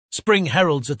Spring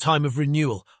heralds a time of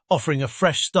renewal, offering a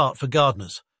fresh start for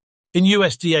gardeners. In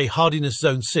USDA Hardiness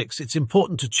Zone 6, it's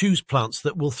important to choose plants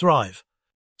that will thrive.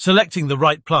 Selecting the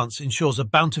right plants ensures a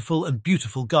bountiful and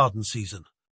beautiful garden season.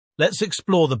 Let's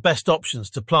explore the best options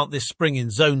to plant this spring in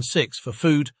Zone 6 for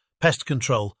food, pest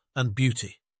control, and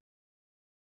beauty.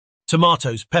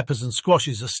 Tomatoes, peppers, and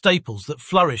squashes are staples that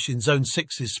flourish in Zone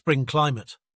 6's spring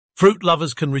climate. Fruit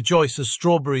lovers can rejoice as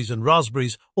strawberries and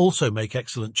raspberries also make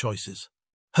excellent choices.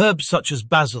 Herbs such as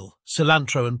basil,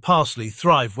 cilantro, and parsley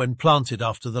thrive when planted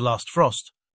after the last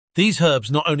frost. These herbs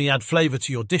not only add flavor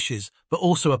to your dishes, but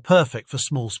also are perfect for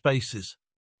small spaces.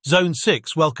 Zone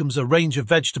 6 welcomes a range of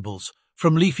vegetables,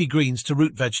 from leafy greens to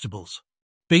root vegetables.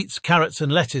 Beets, carrots,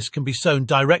 and lettuce can be sown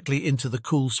directly into the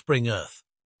cool spring earth.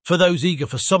 For those eager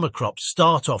for summer crops,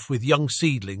 start off with young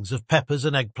seedlings of peppers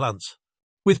and eggplants.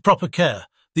 With proper care,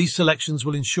 these selections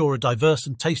will ensure a diverse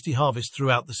and tasty harvest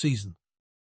throughout the season.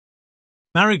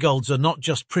 Marigolds are not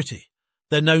just pretty,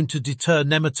 they're known to deter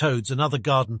nematodes and other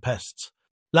garden pests.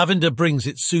 Lavender brings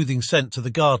its soothing scent to the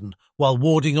garden while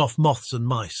warding off moths and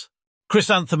mice.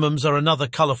 Chrysanthemums are another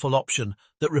colourful option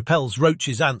that repels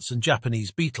roaches, ants, and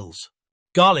Japanese beetles.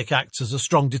 Garlic acts as a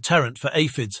strong deterrent for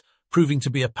aphids, proving to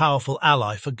be a powerful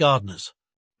ally for gardeners.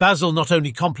 Basil not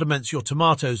only complements your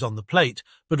tomatoes on the plate,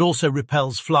 but also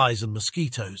repels flies and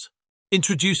mosquitoes.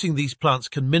 Introducing these plants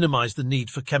can minimize the need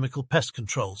for chemical pest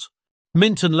controls.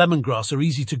 Mint and lemongrass are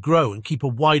easy to grow and keep a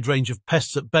wide range of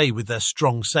pests at bay with their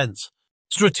strong scents.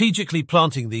 Strategically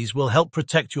planting these will help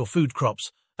protect your food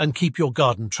crops and keep your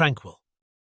garden tranquil.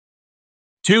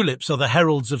 Tulips are the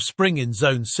heralds of spring in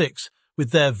Zone 6,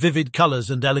 with their vivid colours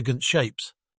and elegant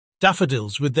shapes.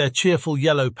 Daffodils, with their cheerful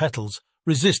yellow petals,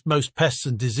 resist most pests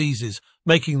and diseases,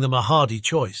 making them a hardy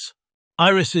choice.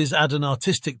 Irises add an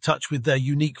artistic touch with their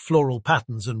unique floral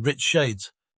patterns and rich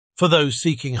shades. For those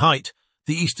seeking height,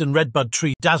 the eastern redbud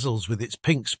tree dazzles with its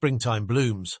pink springtime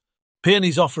blooms.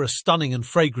 Peonies offer a stunning and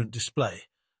fragrant display,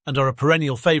 and are a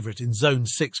perennial favourite in Zone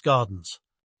 6 gardens.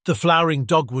 The flowering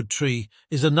dogwood tree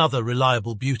is another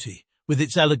reliable beauty, with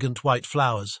its elegant white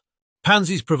flowers.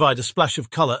 Pansies provide a splash of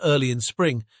colour early in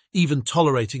spring, even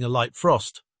tolerating a light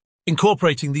frost.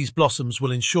 Incorporating these blossoms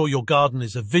will ensure your garden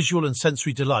is a visual and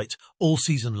sensory delight all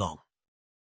season long.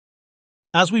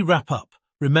 As we wrap up,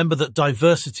 remember that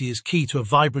diversity is key to a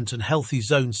vibrant and healthy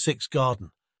Zone 6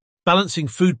 garden. Balancing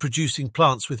food-producing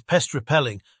plants with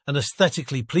pest-repelling and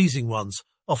aesthetically pleasing ones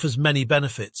offers many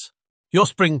benefits. Your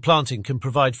spring planting can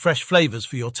provide fresh flavours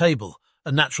for your table,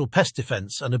 a natural pest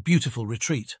defence, and a beautiful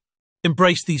retreat.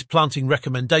 Embrace these planting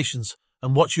recommendations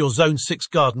and watch your Zone 6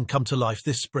 garden come to life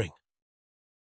this spring.